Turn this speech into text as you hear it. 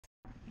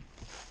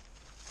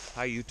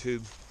Hi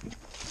YouTube.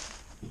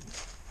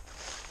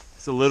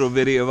 It's a little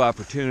video of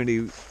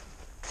opportunity.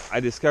 I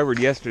discovered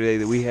yesterday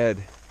that we had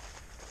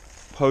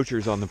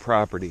poachers on the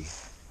property.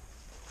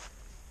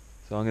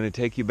 So I'm going to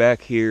take you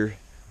back here.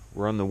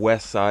 We're on the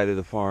west side of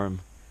the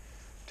farm.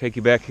 Take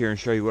you back here and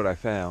show you what I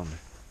found.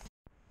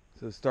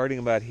 So starting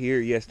about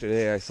here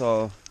yesterday, I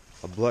saw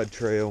a blood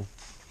trail.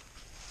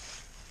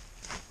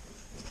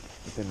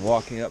 I've been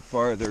walking up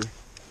farther.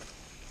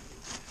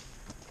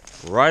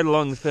 Right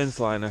along the fence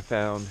line, I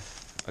found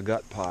a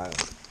gut pile.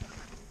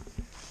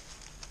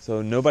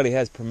 So nobody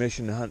has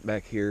permission to hunt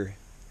back here.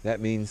 That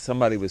means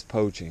somebody was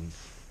poaching.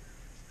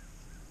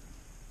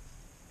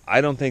 I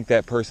don't think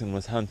that person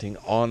was hunting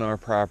on our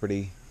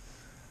property.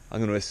 I'm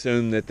going to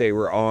assume that they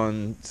were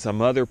on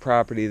some other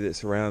property that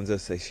surrounds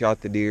us. They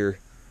shot the deer.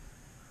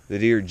 The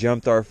deer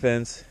jumped our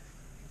fence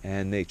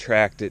and they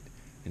tracked it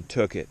and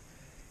took it.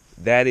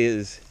 That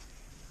is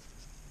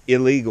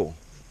illegal.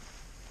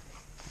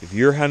 If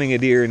you're hunting a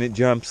deer and it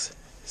jumps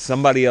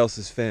somebody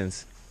else's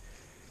fence,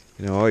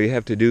 all you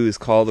have to do is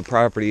call the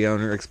property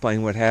owner,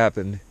 explain what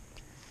happened,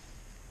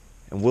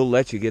 and we'll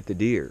let you get the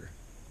deer.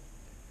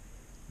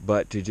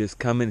 But to just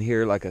come in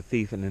here like a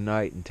thief in the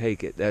night and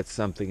take it, that's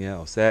something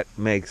else. That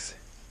makes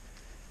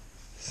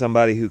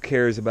somebody who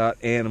cares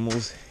about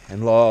animals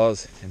and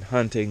laws and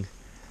hunting,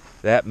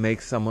 that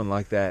makes someone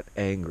like that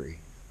angry.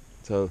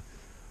 So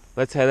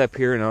let's head up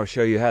here and I'll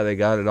show you how they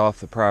got it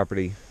off the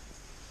property.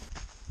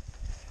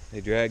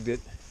 They dragged it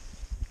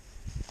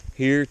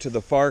here to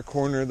the far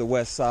corner of the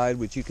west side,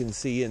 which you can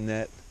see in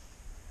that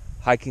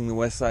hiking the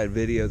west side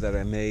video that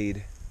I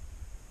made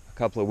a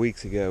couple of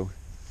weeks ago.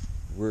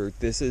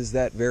 This is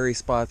that very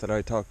spot that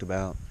I talked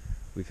about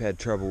we've had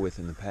trouble with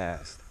in the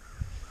past.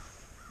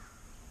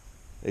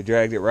 They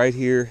dragged it right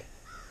here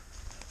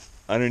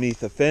underneath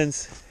the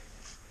fence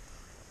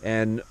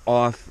and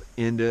off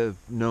into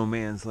no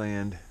man's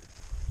land.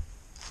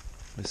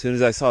 As soon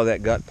as I saw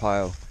that gut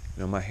pile,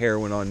 my hair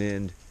went on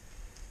end.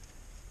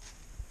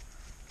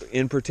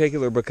 In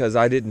particular because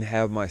I didn't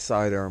have my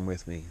sidearm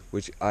with me,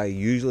 which I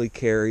usually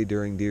carry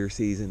during deer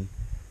season.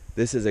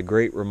 This is a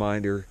great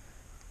reminder.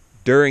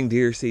 During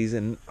deer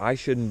season, I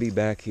shouldn't be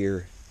back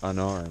here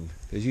unarmed.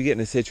 Because you get in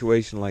a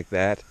situation like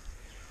that,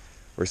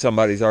 where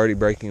somebody's already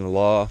breaking the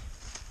law,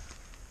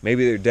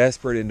 maybe they're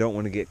desperate and don't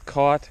want to get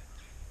caught,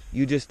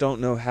 you just don't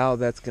know how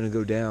that's going to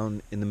go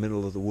down in the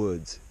middle of the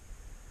woods.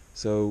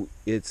 So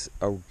it's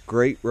a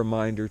great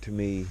reminder to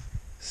me,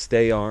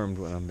 stay armed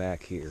when I'm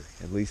back here,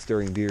 at least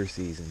during deer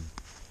season.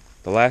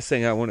 The last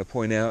thing I want to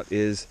point out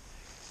is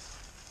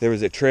there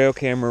was a trail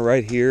camera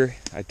right here.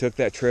 I took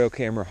that trail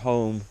camera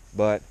home,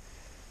 but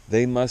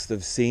they must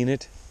have seen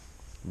it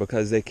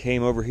because they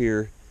came over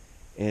here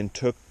and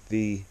took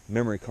the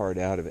memory card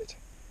out of it.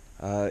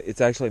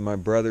 It's actually my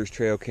brother's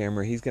trail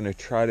camera. He's going to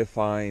try to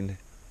find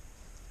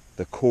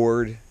the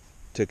cord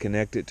to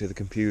connect it to the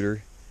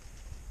computer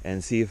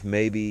and see if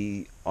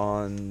maybe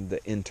on the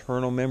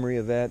internal memory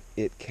of that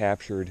it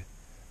captured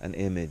an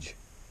image.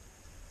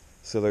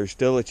 So there's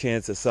still a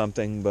chance of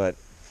something, but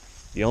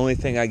the only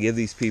thing I give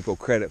these people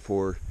credit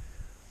for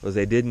was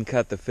they didn't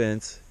cut the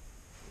fence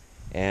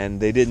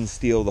and they didn't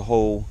steal the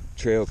whole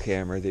trail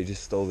camera. They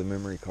just stole the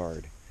memory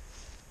card.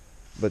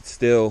 But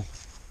still,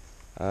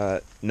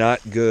 not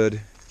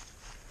good.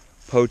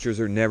 Poachers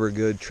are never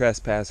good.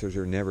 Trespassers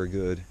are never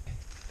good.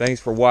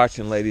 Thanks for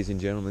watching, ladies and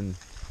gentlemen.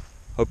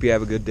 Hope you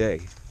have a good day.